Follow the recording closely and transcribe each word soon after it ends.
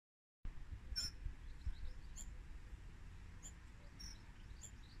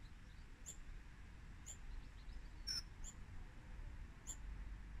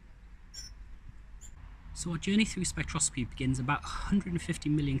So our journey through spectroscopy begins about 150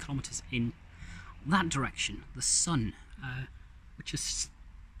 million kilometers in that direction, the sun, which is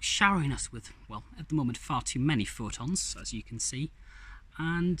showering us with, well, at the moment far too many photons, as you can see,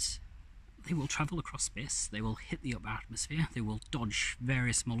 and they will travel across space, they will hit the upper atmosphere, they will dodge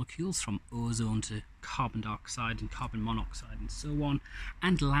various molecules from ozone to carbon dioxide and carbon monoxide and so on,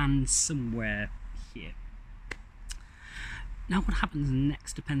 and land somewhere here. Now what happens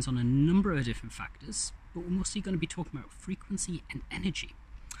next depends on a number of different factors, but we're mostly going to be talking about frequency and energy.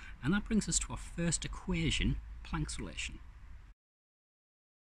 And that brings us to our first equation, Planck's relation.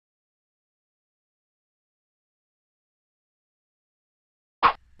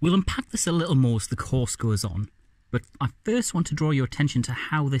 We'll unpack this a little more as the course goes on, but I first want to draw your attention to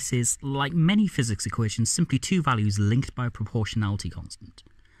how this is, like many physics equations, simply two values linked by a proportionality constant.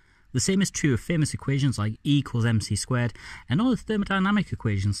 The same is true of famous equations like E equals mc squared and other thermodynamic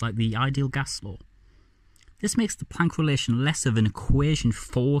equations like the ideal gas law. This makes the Planck relation less of an equation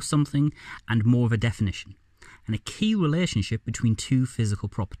for something and more of a definition, and a key relationship between two physical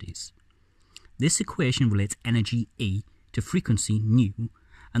properties. This equation relates energy E to frequency nu,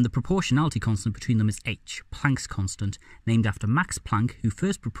 and the proportionality constant between them is h, Planck's constant, named after Max Planck, who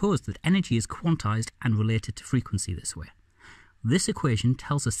first proposed that energy is quantized and related to frequency this way. This equation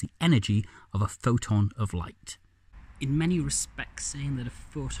tells us the energy of a photon of light. In many respects, saying that a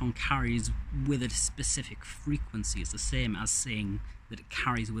photon carries with it a specific frequency is the same as saying that it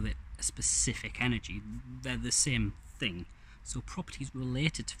carries with it a specific energy. They're the same thing. So properties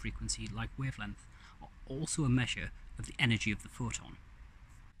related to frequency, like wavelength, are also a measure of the energy of the photon.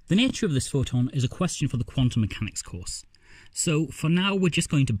 The nature of this photon is a question for the quantum mechanics course. So for now we're just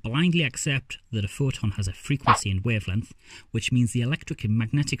going to blindly accept that a photon has a frequency and wavelength, which means the electric and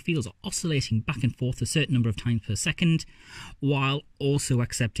magnetic fields are oscillating back and forth a certain number of times per second, while also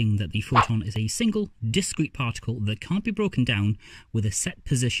accepting that the photon is a single, discrete particle that can't be broken down with a set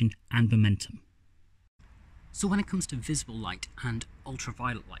position and momentum. So when it comes to visible light and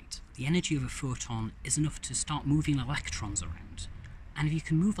ultraviolet light, the energy of a photon is enough to start moving electrons around. And if you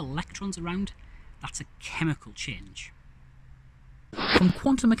can move electrons around, that's a chemical change. From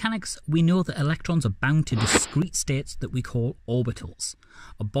quantum mechanics, we know that electrons are bound to discrete states that we call orbitals,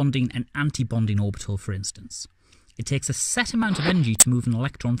 a bonding and anti-bonding orbital, for instance. It takes a set amount of energy to move an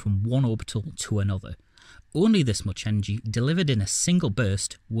electron from one orbital to another. Only this much energy, delivered in a single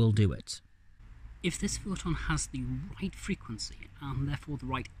burst, will do it. If this photon has the right frequency, and therefore the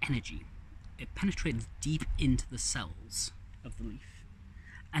right energy, it penetrates deep into the cells of the leaf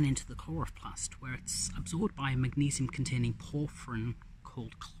and into the chloroplast, where it's absorbed by a magnesium-containing porphyrin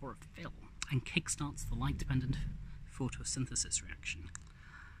called chlorophyll and kickstarts the light-dependent photosynthesis reaction.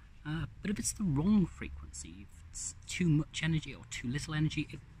 But if it's the wrong frequency, if it's too much energy or too little energy,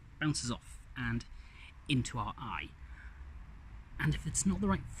 it bounces off and into our eye. And if it's not the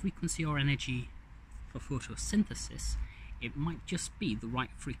right frequency or energy for photosynthesis, it might just be the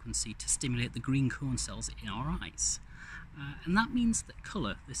right frequency to stimulate the green cone cells in our eyes. And that means that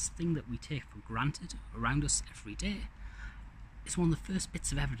colour, this thing that we take for granted around us every day, is one of the first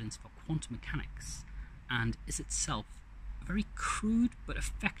bits of evidence for quantum mechanics, and is itself a very crude but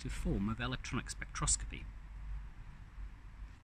effective form of electronic spectroscopy.